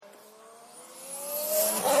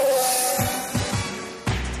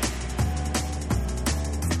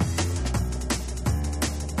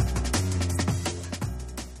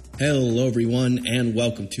Hello, everyone, and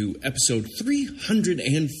welcome to episode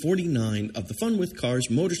 349 of the Fun with Cars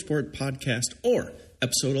Motorsport podcast, or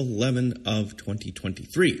episode 11 of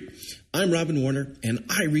 2023. I'm Robin Warner, and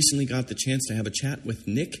I recently got the chance to have a chat with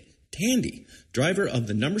Nick Tandy, driver of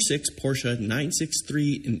the number 6 Porsche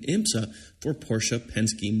 963 in IMSA for Porsche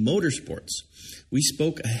Penske Motorsports. We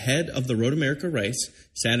spoke ahead of the Road America race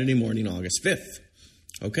Saturday morning, August 5th.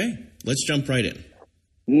 Okay, let's jump right in.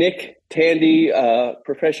 Nick Tandy,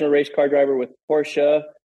 professional race car driver with Porsche.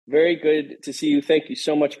 Very good to see you. Thank you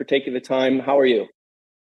so much for taking the time. How are you?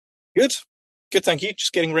 Good, thank you.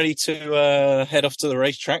 Just getting ready to head off to the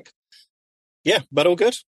racetrack. Yeah, but all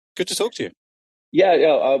good. Good to talk to you. Yeah,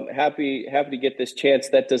 I'm happy to get this chance.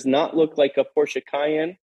 That does not look like a Porsche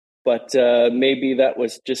Cayenne, but maybe that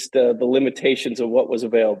was just the limitations of what was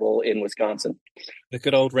available in Wisconsin. The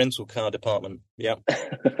good old rental car department. Yeah.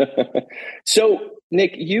 So,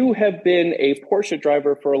 Nick, you have been a Porsche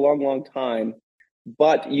driver for a long, long time,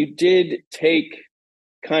 but you did take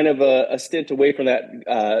kind of a stint away from that,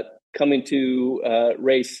 coming to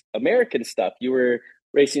race American stuff. You were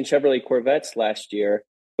racing Chevrolet Corvettes last year,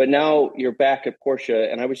 but now you're back at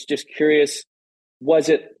Porsche. And I was just curious, was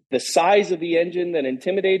it the size of the engine that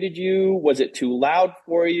intimidated you? Was it too loud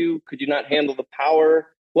for you? Could you not handle the power?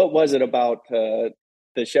 What was it about the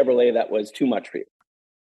Chevrolet that was too much for you?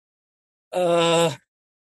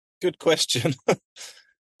 Good question.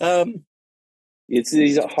 It's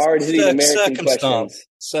these hard-hitting American questions.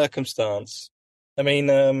 Circumstance. I mean,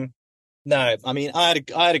 no. I mean, I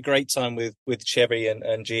had a great time with Chevy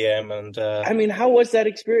and GM, and I mean, how was that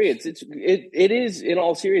experience? It is, in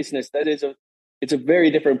all seriousness, it's a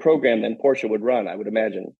very different program than Porsche would run, I would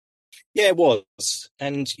imagine. Yeah, it was,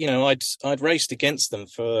 and I'd raced against them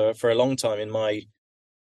for a long time in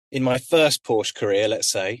my first Porsche career, let's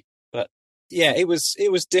say. But yeah, it was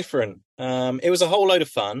different. It was a whole load of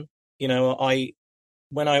fun.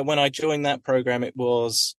 When I joined that program, it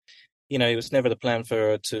was, it was never the plan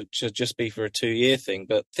to just be for a 2-year thing.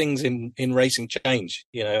 But things in racing change,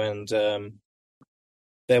 and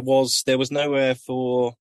there was nowhere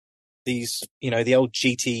for these, the old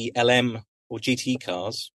GTLM or GT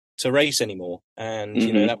cars to race anymore. And,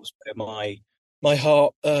 that was where my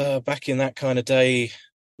heart back in that kind of day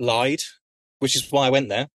lied, which is why I went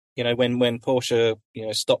there. When Porsche,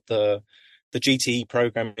 stopped the GT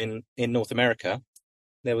program in North America,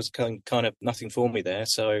 there was kind of nothing for me there.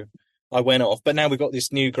 So I went off. But now we've got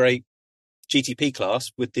this new great GTP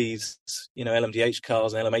class with these, LMDH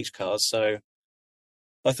cars and LMH cars. So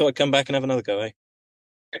I thought I'd come back and have another go, eh?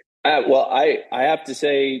 Well, I have to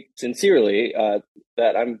say sincerely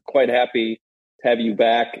that I'm quite happy to have you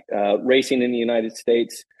back racing in the United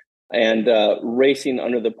States and racing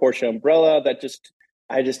under the Porsche umbrella.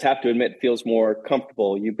 I just have to admit, feels more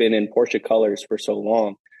comfortable. You've been in Porsche colors for so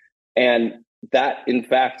long. And that, in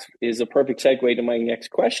fact, is a perfect segue to my next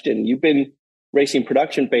question. You've been racing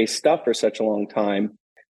production-based stuff for such a long time.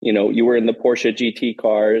 You were in the Porsche GT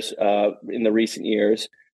cars in the recent years.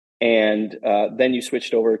 And then you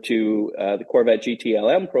switched over to the Corvette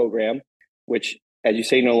GTLM program, which, as you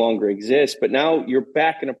say, no longer exists. But now you're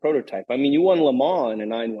back in a prototype. I mean, you won Le Mans in a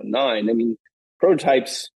 919. I mean,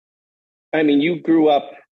 prototypes. I mean, you grew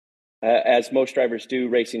up, as most drivers do,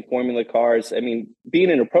 racing formula cars. I mean,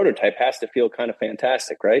 being in a prototype has to feel kind of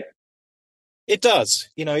fantastic, right? It does.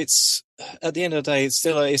 It's at the end of the day,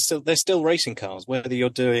 they're still racing cars. Whether you're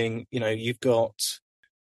doing, you've got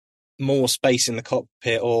more space in the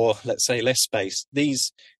cockpit or, let's say, less space.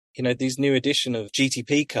 These new edition of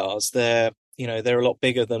GTP cars, they're a lot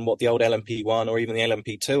bigger than what the old LMP1 or even the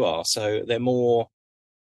LMP2 are. So they're more,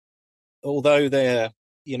 although they're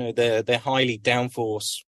highly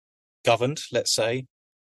downforce governed, let's say,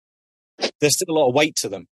 there's still a lot of weight to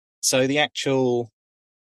them. So the actual,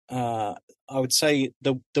 I would say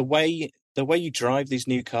the way you drive these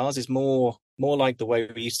new cars is more like the way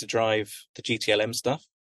we used to drive the GTLM stuff,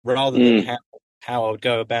 rather than how I would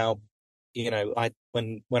go about,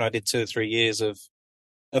 when I did 2 or 3 years of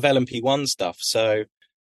LMP1 stuff. So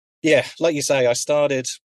yeah, like you say, I started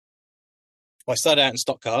out in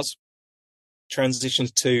stock cars,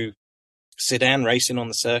 transitioned to sedan racing on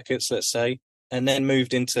the circuits, let's say, and then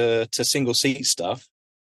moved into single seat stuff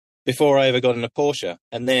before I ever got in a Porsche.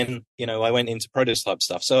 And then, I went into prototype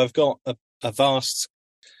stuff. So I've got a vast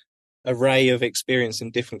array of experience in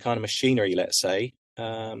different kind of machinery, let's say.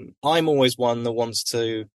 I'm always one that wants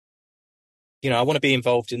to, I want to be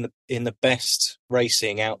involved in the best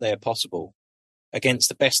racing out there possible, against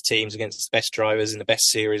the best teams, against the best drivers in the best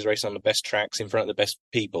series, racing on the best tracks in front of the best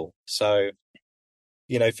people. So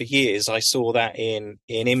for years I saw that in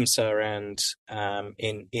IMSA and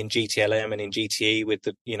in GTLM and in GTE with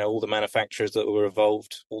the all the manufacturers that were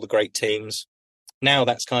involved, all the great teams. Now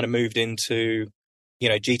that's kind of moved into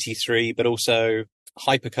GT3, but also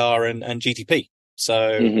hypercar and GTP.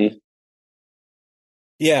 So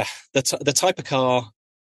yeah, the type of car,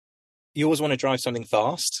 you always want to drive something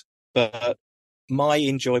fast, but my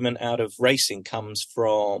enjoyment out of racing comes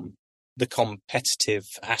from the competitive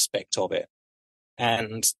aspect of it.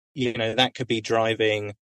 And, that could be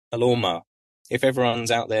driving a lawnmower. If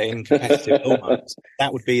everyone's out there in competitive lawnmowers,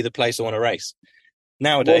 that would be the place I want to race.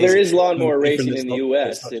 Nowadays, well, there is lawnmower racing in the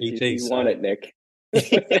US if GT, you want it, Nick.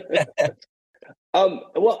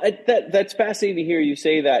 Well, that's fascinating to hear you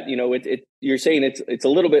say that. You're saying it's a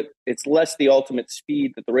little bit, it's less the ultimate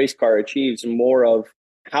speed that the race car achieves and more of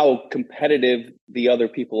how competitive the other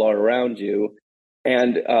people are around you.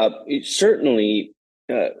 And certainly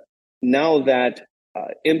now that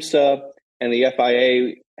IMSA and the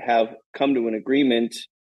FIA have come to an agreement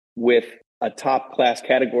with a top class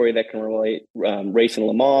category that can race in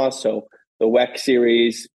Le Mans, so the WEC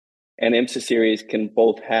series and IMSA series can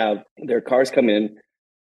both have their cars come in.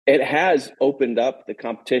 It has opened up the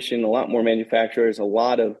competition. A lot more manufacturers, a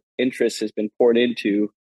lot of interest has been poured into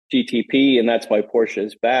GTP, and that's why Porsche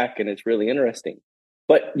is back, and it's really interesting.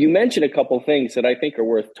 But you mentioned a couple of things that I think are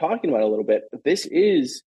worth talking about a little bit. This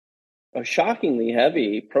is a shockingly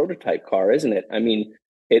heavy prototype car, isn't it? I mean,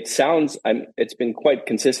 it's been quite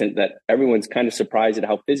consistent that everyone's kind of surprised at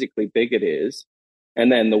how physically big it is.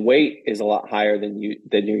 And then the weight is a lot higher than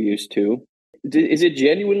you're used to. Is it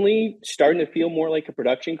genuinely starting to feel more like a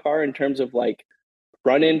production car in terms of like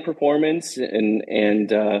front end performance and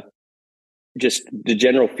just the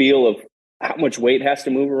general feel of how much weight has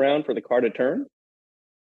to move around for the car to turn?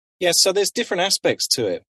 Yeah, so there's different aspects to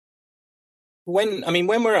it. When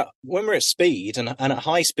we're at speed and at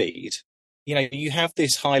high speed, you have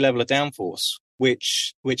this high level of downforce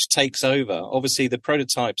which takes over. Obviously, the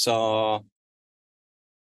prototypes are,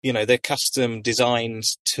 they're custom designed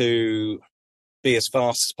to be as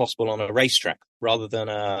fast as possible on a racetrack rather than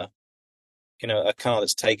a car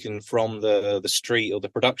that's taken from the street or the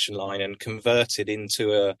production line and converted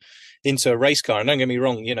into a race car. And don't get me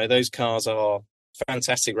wrong, those cars are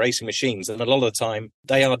fantastic racing machines, and a lot of the time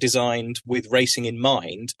they are designed with racing in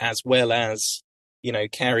mind as well as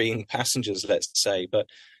carrying passengers, let's say. But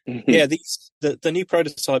yeah, the new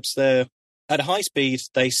prototypes, they're at high speed,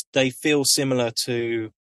 they feel similar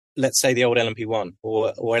to, let's say, the old LMP1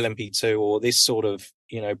 or LMP2 or this sort of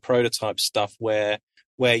prototype stuff where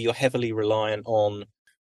you're heavily reliant on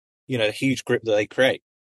the huge grip that they create.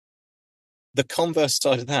 The converse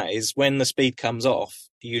side of that is when the speed comes off,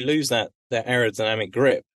 you lose that aerodynamic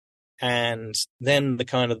grip, and then the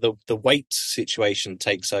kind of the weight situation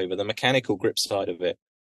takes over, the mechanical grip side of it.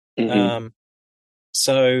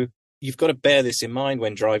 So you've got to bear this in mind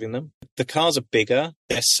when driving them. The cars are bigger,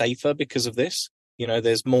 they're safer because of this.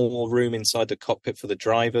 There's more room inside the cockpit for the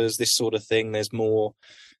drivers, this sort of thing. There's more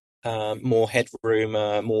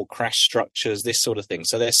headroom, more crash structures, this sort of thing.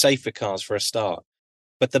 So they're safer cars for a start.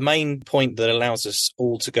 But the main point that allows us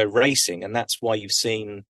all to go racing, and that's why you've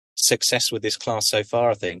seen success with this class so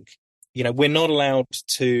far, I think, we're not allowed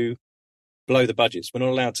to blow the budgets. We're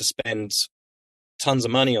not allowed to spend tons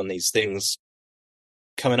of money on these things,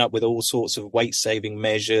 coming up with all sorts of weight-saving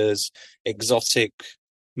measures, exotic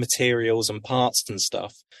materials and parts and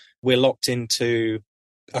stuff. We're locked into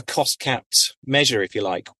a cost-capped measure, if you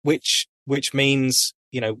like, which means,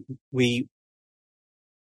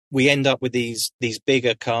 we end up with these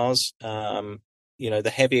bigger cars, the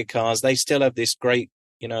heavier cars. They still have this great,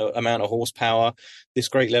 amount of horsepower, this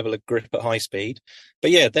great level of grip at high speed.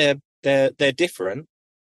 But yeah, they're different.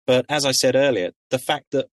 But as I said earlier, the fact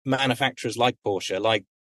that manufacturers like Porsche, like,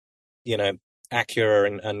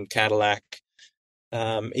 Acura and Cadillac,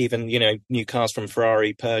 even, new cars from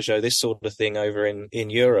Ferrari, Peugeot, this sort of thing over in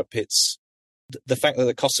Europe, it's the fact that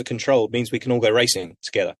the costs are controlled means we can all go racing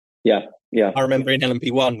together. Yeah. Yeah. I remember in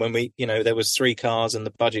LMP1 when we, there was 3 cars and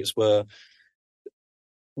the budgets were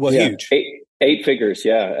huge. 8 figures.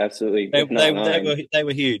 Yeah, absolutely. They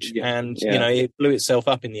were huge. Yeah. And, it blew itself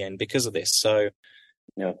up in the end because of this. So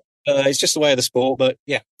yeah, it's just the way of the sport. But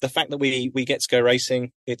yeah, the fact that we get to go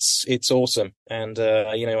racing, it's awesome. And,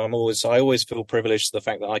 I always feel privileged to the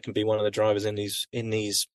fact that I can be one of the drivers in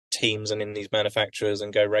these teams and in these manufacturers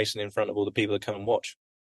and go racing in front of all the people that come and watch.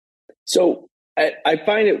 So I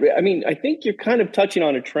find it, I think you're kind of touching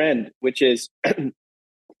on a trend, which is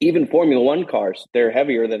even Formula One cars, they're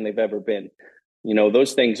heavier than they've ever been.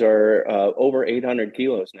 Those things are over 800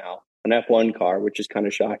 kilos now, an F1 car, which is kind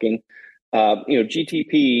of shocking.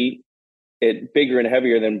 GTP it bigger and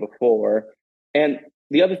heavier than before. And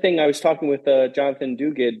the other thing, I was talking with Jonathan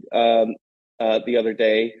Duguid the other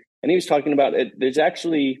day, and he was talking about it. There's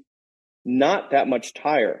actually not that much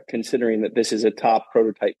tire, considering that this is a top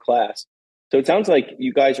prototype class. So it sounds like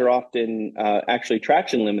you guys are often actually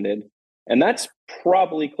traction limited, and that's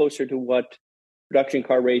probably closer to what production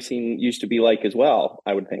car racing used to be like as well,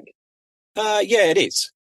 I would think. Yeah, it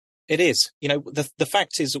is. It is. You know, the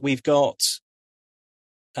fact is that we've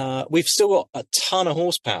still got a ton of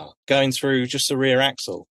horsepower going through just the rear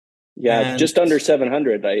axle. Yeah, and just under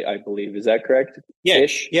 700, I believe. Is that correct? Yeah,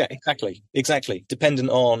 Ish? yeah, exactly. Dependent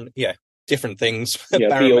on different things. Yeah,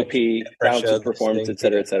 BOP, pressure, balance of performance, et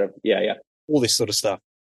cetera, et cetera. Yeah. All this sort of stuff.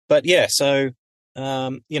 But yeah, so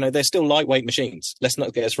they're still lightweight machines. Let's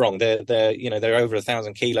not get us wrong. They're over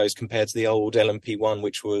 1,000 kilos compared to the old LMP1,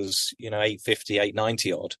 which was 850,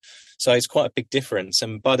 890 odd. So it's quite a big difference.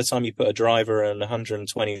 And by the time you put a driver and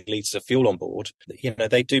 120 liters of fuel on board,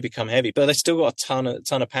 they do become heavy. But they've still got a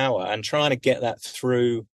ton of power. And trying to get that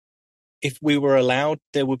through, if we were allowed,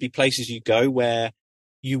 there would be places you go where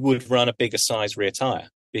you would run a bigger size rear tire,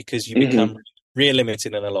 because you become rear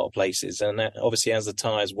limited in a lot of places. And that, obviously, as the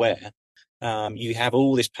tires wear, you have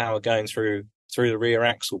all this power going through the rear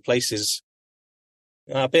axle, places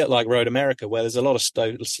a bit like Road America, where there's a lot of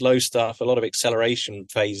slow stuff, a lot of acceleration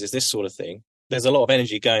phases, this sort of thing. There's a lot of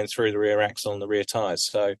energy going through the rear axle and the rear tires.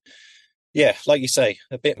 So yeah, like you say,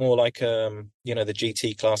 a bit more like the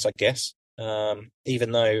GT class, I guess.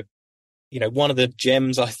 Even though, one of the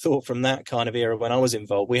gems I thought from that kind of era when I was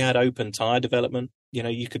involved, we had open tire development.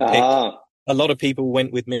 You could pick. A lot of people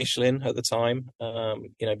went with Michelin at the time,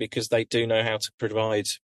 because they do know how to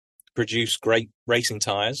produce great racing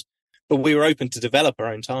tires. But we were open to develop our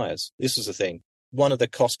own tires. This was the thing. One of the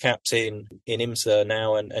cost caps in IMSA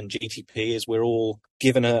now and GTP is we're all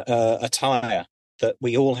given a tire that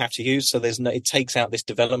we all have to use. So it takes out this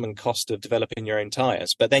development cost of developing your own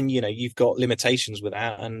tires. But then, you've got limitations with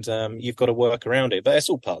that, and you've got to work around it. But it's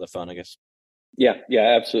all part of the fun, I guess. Yeah,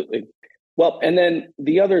 absolutely. Well, and then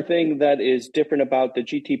the other thing that is different about the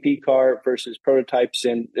GTP car versus prototypes,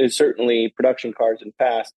 and is certainly production cars in the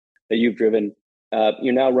past that you've driven,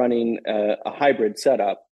 you're now running a hybrid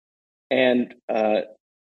setup. And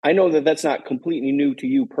I know that that's not completely new to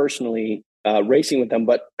you personally, racing with them,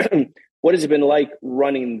 but what has it been like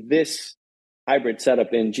running this hybrid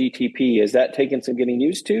setup in GTP? Has that taken some getting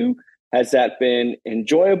used to? Has that been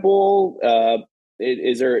enjoyable?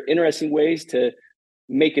 Is there interesting ways to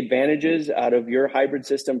make advantages out of your hybrid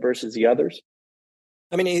system versus the others?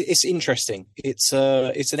 I mean, it's interesting. It's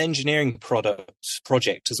an engineering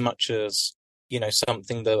project as much as,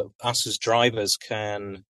 something that us as drivers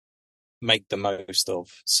can make the most of.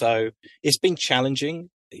 So it's been challenging.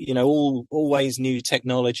 Always new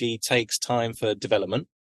technology takes time for development.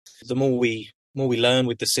 The more we learn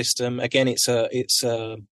with the system, again, it's a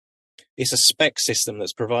spec system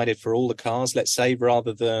that's provided for all the cars, let's say,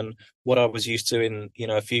 rather than what I was used to in,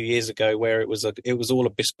 a few years ago, where it was all a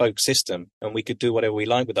bespoke system and we could do whatever we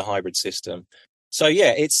like with the hybrid system. So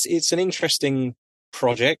yeah, it's an interesting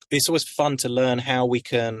project. It's always fun to learn how we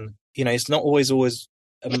can, it's not always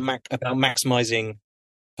about maximizing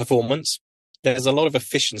performance. There's a lot of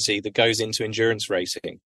efficiency that goes into endurance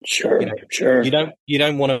racing. Sure. You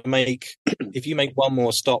don't want to make, if you make one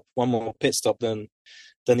more pit stop than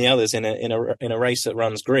the others in a race that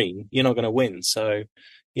runs green, you're not going to win. So,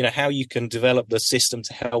 how you can develop the system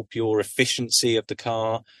to help your efficiency of the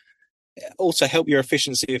car, also help your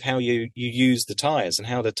efficiency of how you use the tires and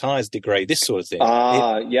how the tires degrade, this sort of thing.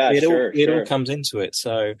 It all comes into it.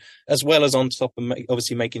 So, as well as on top of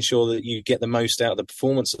obviously making sure that you get the most out of the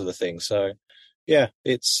performance of the thing. So, yeah,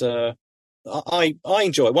 it's I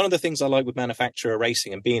enjoy it. One of the things I like with manufacturer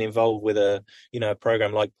racing and being involved with a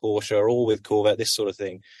program like Porsche or with Corvette, this sort of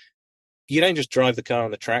thing, you don't just drive the car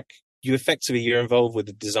on the track. You're involved with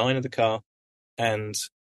the design of the car, and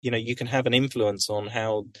you can have an influence on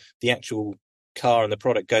how the actual car and the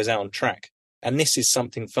product goes out on track. And this is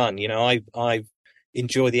something fun. I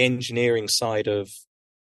enjoy the engineering side of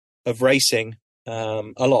racing a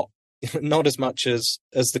lot. Not as much as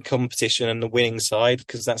the competition and the winning side,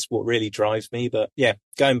 because that's what really drives me. But yeah,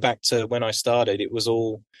 going back to when I started, it was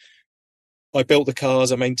all, I built the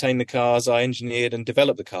cars, I maintained the cars, I engineered and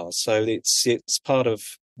developed the cars. So it's part of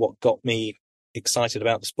what got me excited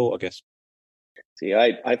about the sport, I guess. See,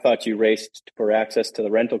 I thought you raced for access to the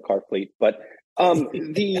rental car fleet, but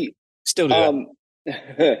still do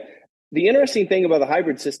that. The interesting thing about the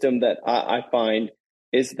hybrid system that I find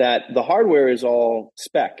is that the hardware is all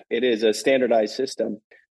spec. It is a standardized system,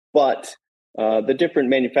 but the different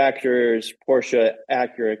manufacturers, Porsche,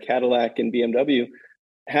 Acura, Cadillac, and BMW,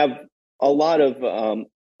 have a lot of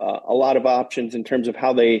options in terms of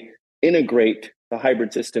how they integrate the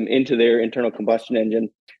hybrid system into their internal combustion engine.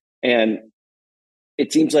 And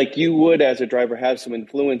it seems like you would, as a driver, have some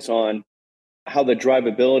influence on how the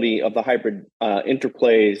drivability of the hybrid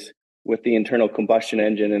interplays with the internal combustion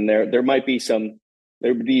engine. And there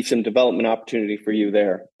would be some development opportunity for you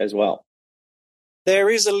there as well. There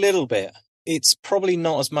is a little bit. It's probably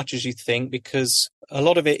not as much as you think, because a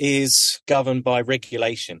lot of it is governed by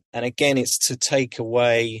regulation. And again, it's to take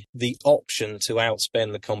away the option to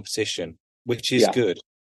outspend the competition, which is good.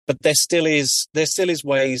 But there still is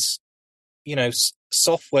ways,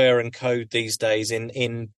 software and code these days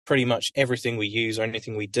in pretty much everything we use or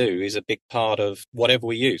anything we do is a big part of whatever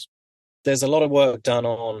we use. There's a lot of work done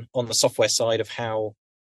on the software side of how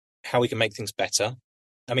we can make things better.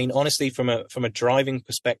 I mean, honestly, from a driving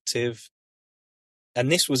perspective, and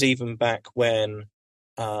this was even back when,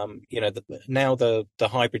 now the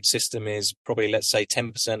hybrid system is probably, let's say,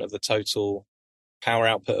 10% of the total power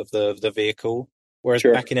output of the vehicle, whereas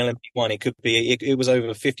back in LMP1 it was over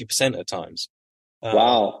 50% at times.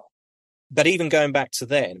 Wow! But even going back to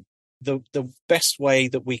then, the best way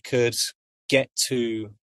that we could get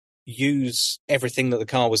to use everything that the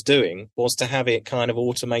car was doing was to have it kind of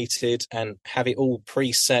automated and have it all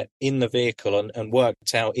preset in the vehicle and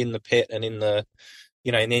worked out in the pit and in the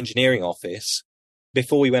in the engineering office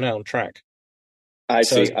before we went out on track. I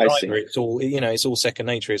see. It's all it's all second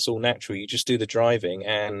nature. It's all natural. You just do the driving,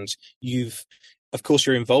 and of course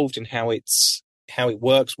you're involved in how it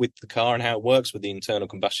works with the car and how it works with the internal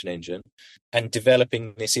combustion engine, and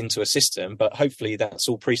developing this into a system. But hopefully that's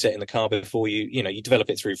all preset in the car before you develop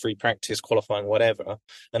it through free practice, qualifying, whatever.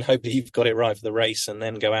 And hopefully you've got it right for the race, and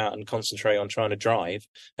then go out and concentrate on trying to drive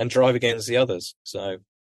against the others. So,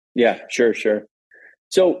 yeah, sure.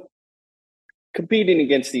 So competing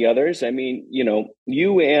against the others, I mean,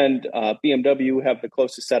 you and BMW have the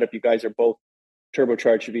closest setup. You guys are both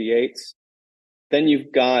turbocharged V8s. Then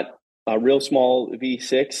you've got a real small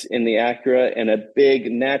V6 in the Acura and a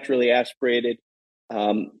big naturally aspirated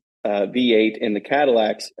V8 in the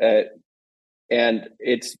Cadillacs. And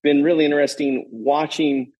it's been really interesting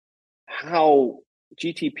watching how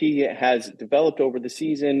GTP has developed over the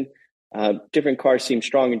season. Different cars seem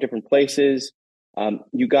strong in different places.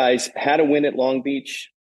 You guys had a win at Long Beach.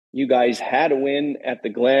 You guys had a win at the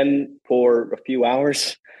Glen for a few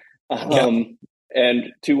hours.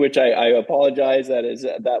 And to which I apologize.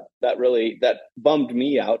 That bummed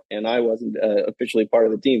me out, and I wasn't officially part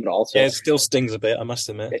of the team. And also, it still stings a bit, I must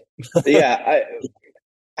admit.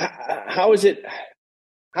 How is it?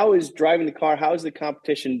 How is driving the car? How has the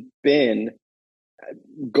competition been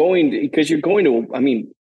because you're going to,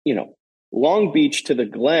 Long Beach to the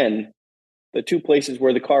Glen, the two places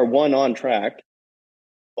where the car won on track.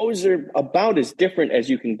 Those are about as different as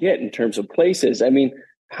you can get in terms of places. I mean,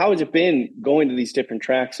 how has it been going to these different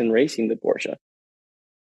tracks and racing the Porsche?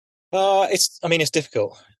 It's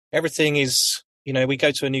difficult. Everything is, we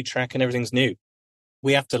go to a new track and everything's new.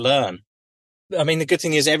 We have to learn. I mean, the good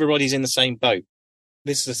thing is everybody's in the same boat.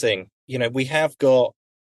 This is the thing. We have got,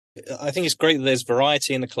 I think it's great that there's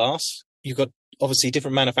variety in the class. You've got obviously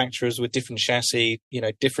different manufacturers with different chassis,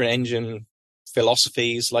 different engine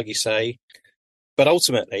philosophies, like you say. But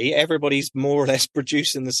ultimately, everybody's more or less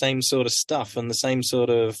producing the same sort of stuff and the same sort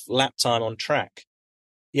of lap time on track.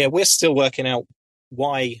 Yeah, we're still working out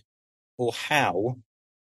why or how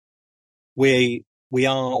we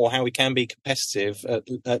are or how we can be competitive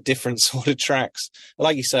at different sort of tracks.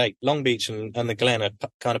 Like you say, Long Beach and the Glen are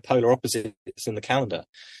kind of polar opposites in the calendar.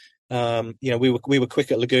 We were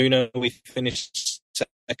quick at Laguna. We finished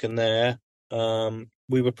second there.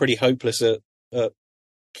 We were pretty hopeless at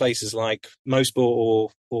places like Mosport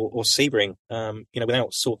or Sebring,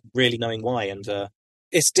 without sort of really knowing why. And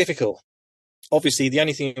it's difficult. Obviously, the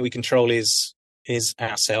only thing we control is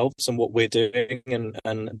ourselves and what we're doing and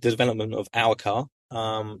the development of our car.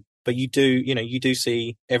 But you do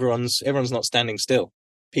see everyone's not standing still.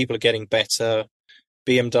 People are getting better.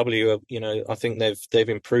 BMW, I think they've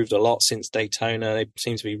improved a lot since Daytona. They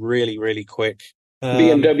seem to be really, really quick.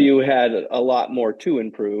 BMW had a lot more to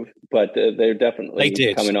improve, but they're definitely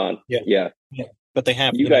coming on. Yeah. But they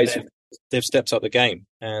have. You guys, they've stepped up the game,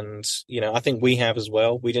 and I think we have as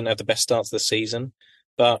well. We didn't have the best start to the season,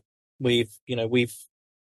 but we've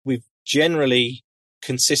generally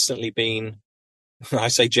consistently been. I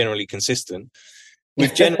say generally consistent.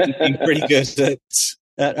 We've generally been pretty good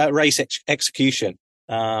at race execution.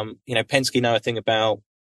 Penske know a thing about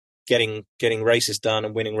getting races done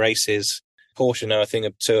and winning races. Porsche know a thing or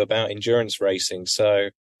two about endurance racing. So,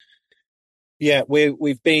 Yeah,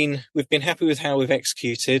 we've been happy with how we've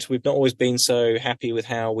executed. We've not always been so happy with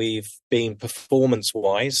how we've been performance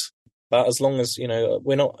wise. But as long as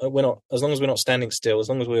we're not as long as we're not standing still, as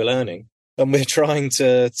long as we're learning and we're trying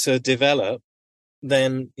to develop,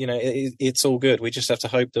 then it's all good. We just have to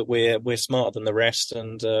hope that we're smarter than the rest,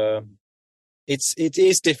 and it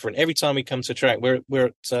is different every time we come to track. We're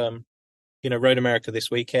at Road America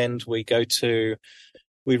this weekend.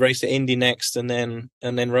 We race at Indy next, and then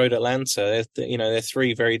Road Atlanta. They're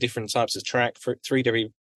three very different types of track, for three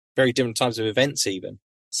very different types of events, even.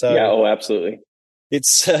 So yeah, oh, absolutely.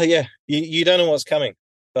 It's you don't know what's coming,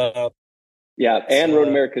 but yeah, and Road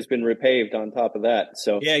America has been repaved on top of that.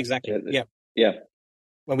 So yeah, exactly. Yeah.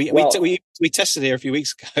 Well, we tested here a few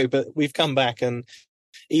weeks ago, but we've come back, and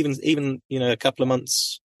even a couple of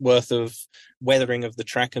months worth of weathering of the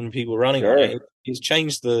track and people running on it, it's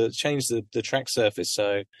changed the track surface.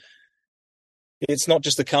 So it's not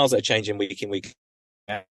just the cars that are changing week in week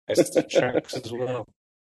out, it's the tracks as well.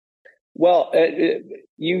 Well,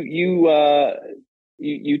 you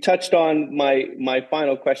touched on my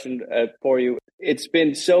final question for you. It's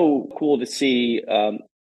been so cool to see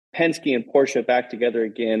Penske and Porsche back together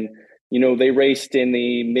again. They raced in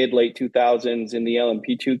the mid-late 2000s in the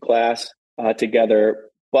LMP2 class together,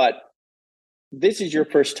 but this is your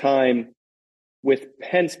first time with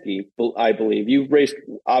Penske, I believe. You've raced,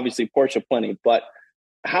 obviously, Porsche plenty, but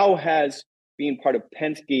how has being part of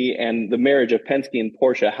Penske and the marriage of Penske and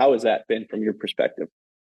Porsche, how has that been from your perspective?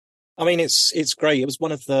 I mean, it's great. It was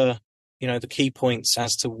one of the key points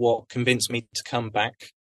as to what convinced me to come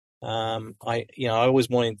back. I always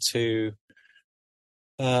wanted to.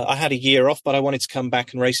 I had a year off, but I wanted to come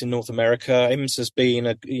back and race in North America. IMSA has been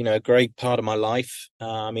a great part of my life.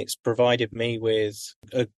 It's provided me with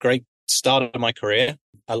a great start of my career,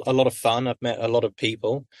 a lot of fun. I've met a lot of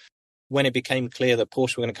people. When it became clear that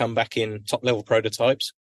Porsche were going to come back in top level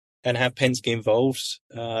prototypes and have Penske involved,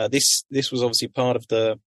 this was obviously part of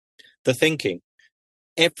the thinking.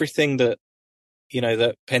 Everything that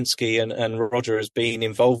that Penske and Roger has been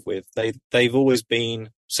involved with, they've always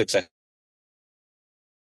been successful.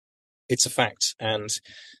 It's a fact. And,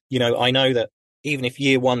 I know that even if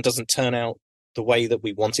year one doesn't turn out the way that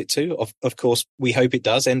we want it to, of course, we hope it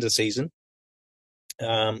does end the season.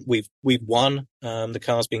 We've won, the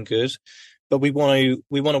car's been good, but we want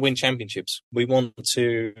to win championships. We want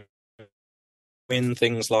to win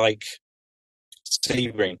things like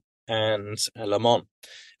Sebring and Le Mans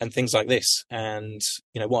and things like this. And,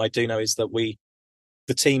 what I do know is that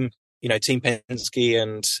the team, Team Penske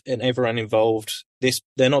and everyone involved,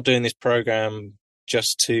 they're not doing this program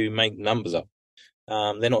just to make numbers up.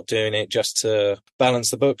 They're not doing it just to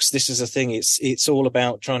balance the books. This is the thing. It's all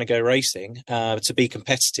about trying to go racing, to be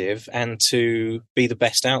competitive and to be the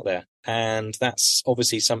best out there. And that's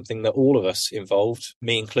obviously something that all of us involved,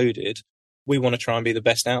 me included, we want to try and be the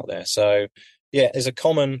best out there. So yeah, there's a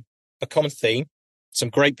common theme, some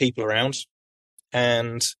great people around,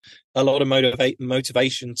 and a lot of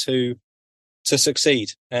motivation to succeed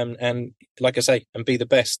and like I say, and be the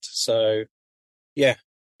best. So yeah,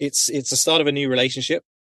 it's the start of a new relationship.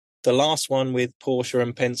 The last one with Porsche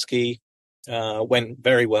and Penske went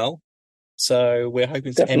very well, so we're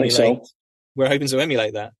hoping to emulate. So. We're hoping to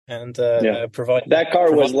emulate that and provide. That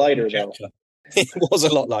car was lighter, though. It was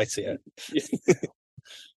a lot lighter. Yeah.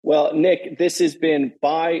 Well, Nick, this has been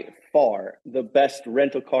by far the best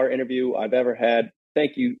rental car interview I've ever had.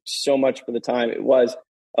 Thank you so much for the time. It was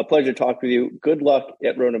a pleasure to talk with you. Good luck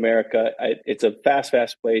at Road America. It's a fast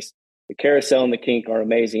place. The carousel and the kink are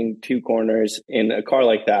amazing. 2 corners in a car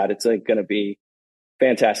like that. It's going to be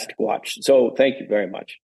fantastic to watch. So thank you very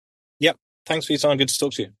much. Yep. Thanks for your time. Good to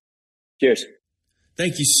talk to you. Cheers.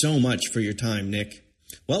 Thank you so much for your time, Nick.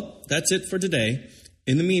 Well, that's it for today.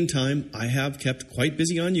 In the meantime, I have kept quite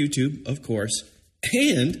busy on YouTube, of course,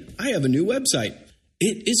 and I have a new website.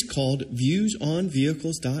 It is called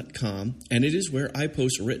viewsonvehicles.com, and it is where I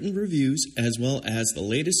post written reviews as well as the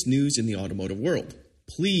latest news in the automotive world.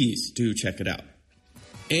 Please do check it out.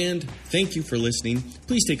 And thank you for listening.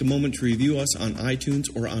 Please take a moment to review us on iTunes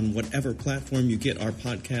or on whatever platform you get our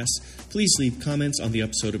podcasts. Please leave comments on the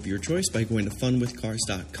episode of your choice by going to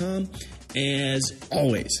funwithcars.com. As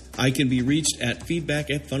always, I can be reached at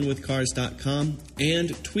feedback@funwithcars.com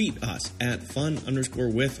and tweet us at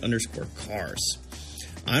fun_with_cars.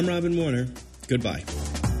 I'm Robin Warner. Goodbye.